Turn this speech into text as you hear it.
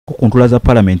ku ntula za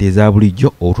Palamenti eza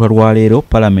bulijjo olutwa lwa leero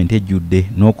Palamenti ejjudde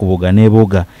n'okuboga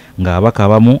n'eboga ng'abaka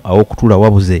abamu aw'okutula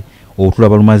wabuze olutula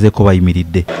balumazeeko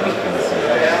bayimiridde.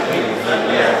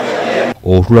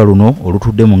 Olutula luno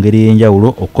olutudde mu ngeri y'enjawulo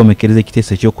okukomekereza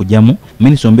ekiteeso eky'okugyamu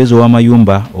minisita omubeezi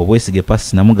w'amayumba Obwesige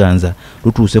Namuganza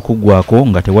lutuuse kuggwako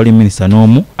nga tewali minisita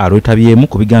n'omu alwetabyemu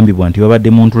ku bigambibwa nti babadde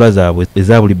mu ntula zaabwe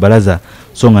eza buli bbalaza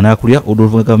so nga n'akulira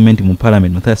oluvuga gavumenti mu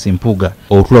Palamenti Mathias Mpuuga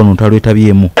olutula luno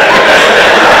talwetabyemu.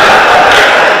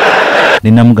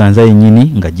 Ne Namuganza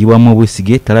yennyini ng'aggyibwamu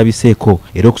Obwesige talabiseeko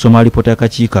era okusoma alipoota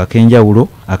y'akakiiko ak'enjawulo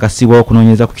akassibwawo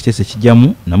okunoonyereza ku kiteeso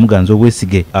ekijjamu Namuganza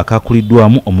Obwesige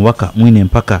akakuliddwamu omubaka Mwine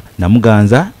Mpaka.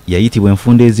 Namuganza yayitibwa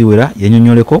enfunda eziwera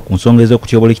yannyonnyoleko ku nsonga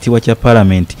ez'okutyobola ekitiibwa kya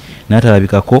Palamenti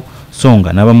n'atalabikako so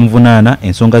nga n'abamuvunaana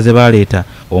ensonga ze baaleeta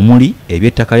omuli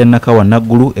eby'ettaka lya Nakawa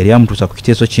Naggulu eryamutuusa ku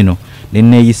kiteeso kino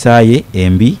n'enneeyisaaye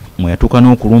embi mwe yatuuka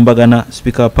n'okulumbagana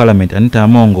Sipiika wa Palamenti Anita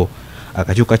Amongo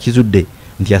akakyuka kizudde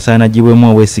nti asaana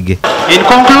aggyibwemu Obwesige. In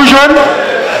conclusion,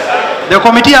 the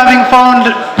committee having found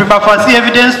prima facie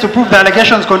evidence to prove the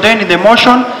allegations contained in the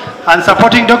motion and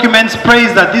supporting documents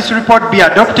prays that this report be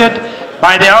adopted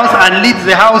by the House and leads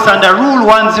the House under Rule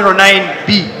 109B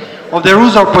of the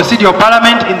Rules of Procedure of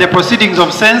Parliament in the proceedings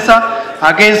of censure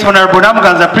against Honorable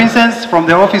Namuganza Princess from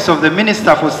the Office of the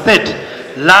Minister for State,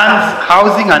 Lands,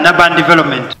 Housing and Urban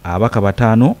Development. Abaka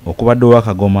bataano okubadde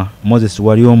ow'Akagoma Moses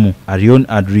Waliomu, Arion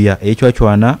Adria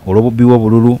ekyachwana olw'obubbi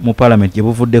bw'obululu mu Palamenti gye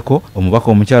buvuddeko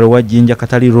omubaka omukyalo wa Jinja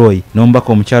Katali Roy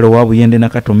n'omubaka omukyalo wa Buyende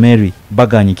Nakato Mary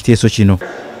baganye ekiteeso kino.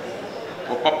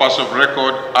 For purpose of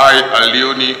record, I,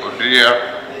 Alioni Odria,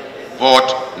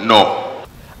 vote no.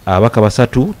 Abaka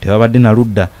basatu tebabadde na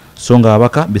ludda so nga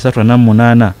abaka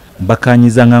 308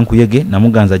 bakanyiza nga nkuyege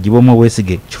Namuganza aggyibwemu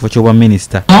Obwesige kifo ky'obwa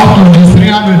minisita. Out of the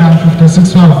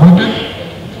 356 who have voted,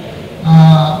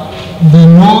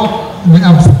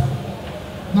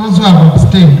 those who have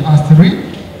abstained are 3,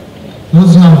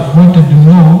 those who have voted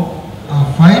no are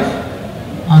 5,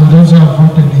 and those who have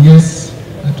voted yes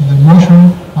to the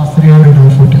motion are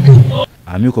 348.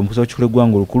 Amyuka omukusa w'ekikula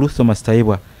eggwanga olukulu Thomas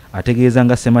Tayibwa ategeeza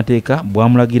nga ssemateeka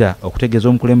bwamulagira okutegeeza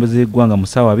omukulembeze w'eggwanga mu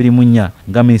ssaawa 24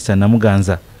 nga minisita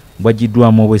Namuganza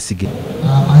bw'aggiddwamu Obwesige.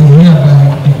 I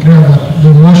hereby declare that the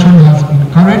motion has been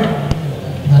carried,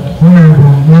 that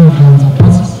Honorable Namuganza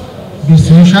passes be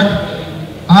censured,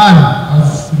 and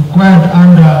as required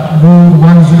under Rule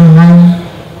 109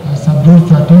 Sub-Rule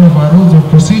 13 of our Rules of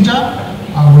Procedure,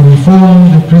 I will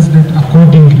inform the President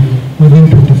accordingly within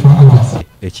 24 hours.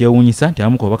 Ekyewuunyisa nti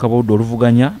abamu ku babaka b'oludda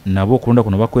oluvuganya nabo okulonda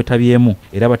kuno bakwetabyemu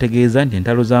era bategeeza nti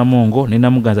entalo za Mongo ne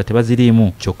Namuganza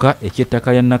tebaziriimu kyokka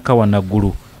eky'ettaka lya Nakawa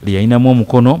Naggulu lye yalinamu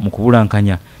omukono mu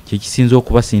kubulankanya kye kisinza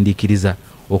okubasindiikiriza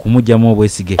okumugyamu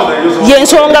Obwesige.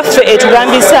 Yensonga ffe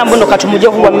etugambisa mbuno katumujje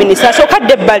kuba minisita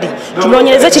asokadde ebbali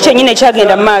tunoonyereze ki kyennyini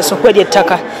ekyagenda mu maaso kweri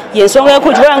ettaka yensonga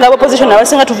enkulu tubanga opposition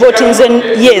abasinga tuvotinze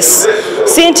yes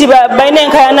si nti balina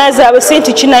enkaayana zaabwe si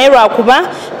nti kinaye lwakuba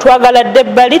twagala dde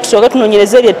ebbali tusooke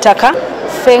tunoonyereze eri ettaka.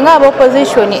 Ffe ng'aba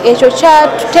opposition ekyo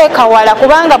kyatuteeka wala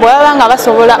kubanga bwe baba nga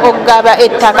basobola okugaba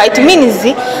ettaka it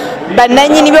means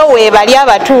bannannyini byo weebali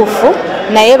abatuufu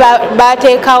naye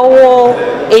bateekawo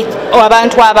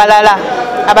abantu abalala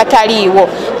abataliiwo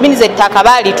means ettaka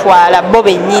baalitwala bo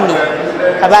bennyini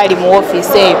abaali mu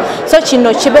ofiisi eyo so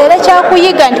kino kibeere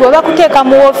kyakuyiga nti weba kuteeka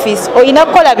mu ofiisi olina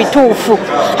kukola bituufu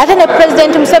ate ne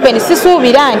President Museveni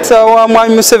sisuubira nti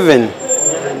Mwami Museveni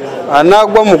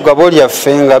anaagwa mu ggabo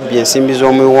lyaffe nga byensimbi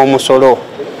z'omusolo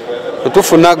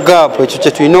tetufuna gaapu ekyo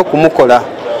kye tulina okumukola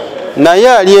naye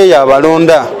ali eyo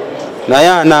abalonda naye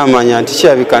anaamanya nti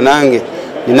kirabika nange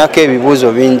ninako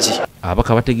ebibuuzo bingi.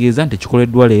 Abaka bategeeza nti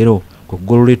kikoleddwa leero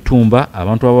kugolola ettumba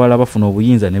abantu abawala bafuna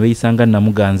obuyinza ne beeyisanga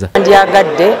Namuganza.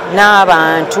 Ndyagadde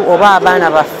n'abantu oba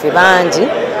abaana baffe bangi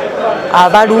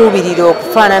abaluubirira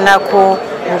okufaananako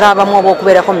ng'abamu oba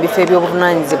okubeerako mu bifo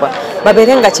eby'obuvunaanyizibwa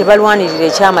babeere nga kye balwanirira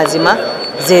ekyamazima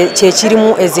kye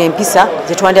kirimu ez'empisa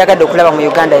ze twandyagadde okulaba mu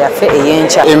Uganda yaffe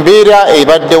ey'enkya. Embeera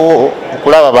ebaddewo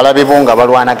okulaba balabe bo nga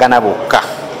balwanagana bokka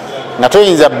nga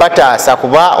toyinza bataasa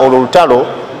kuba olwo olutalo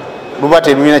luba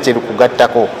terulina kye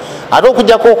lukugattako ate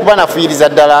okujjako okuba nafuuyiriza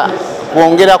ddala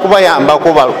kwongera kubayambako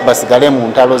basigale mu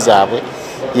ntalo zaabwe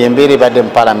yembeera ebadde mu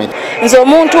Palamenti. Nze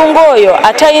omuntu ng'oyo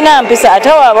atalina mpisa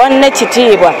atawa banne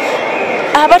kitiibwa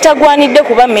aba tagwanidde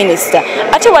kuba minisita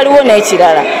ate waliwo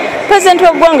n'ekirala Pulezidenti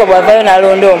w'eggwanga bw'avaayo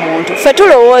n'alonda omuntu ffe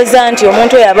tulowooza nti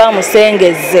omuntu oyo aba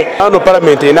amusengezze. Ano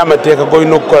Palamenti erina amateeka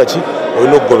g'olina okukola ki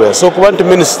olina okugobera so kuba nti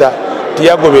minisita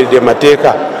tiyagoberedde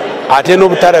amateeka ate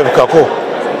n'obutalabikako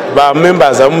ba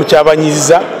members abamu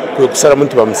kyabanyiziza kwe kusalamu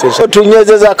nti bamusensha.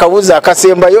 Tunyezeza akabuuzo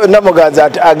akasembayo Namuganza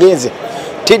agenze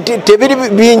tebiri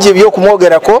bingi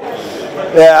by'okumwogerako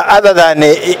other than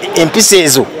empisa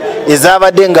ezo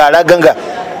ezabadde ng'alaga nga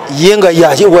ye nga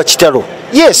yawa kitalo.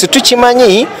 Yes,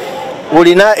 tukimanyi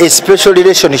olina a special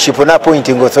relationship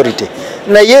n'appointing authority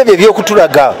naye ebyo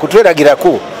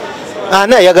byokutweragirako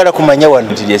ana ayagala kumanya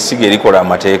wano nti ly'essiga erikola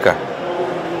amateeka.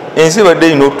 Ensi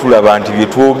badde ino okutulaba nti bye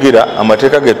twogera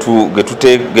amateeka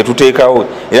ge tuteekawo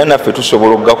era naffe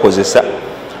tusobola okugakozesa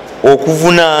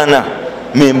okuvunaana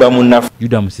memba munnaffe.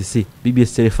 Juda Musisi,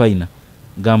 BBS Terefayina,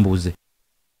 Gambuuze.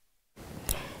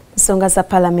 Nsonga za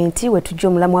Palamenti we tujja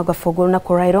omulamu gwaffe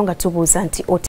ogw'olunaku olwaleero nga tubuuza nti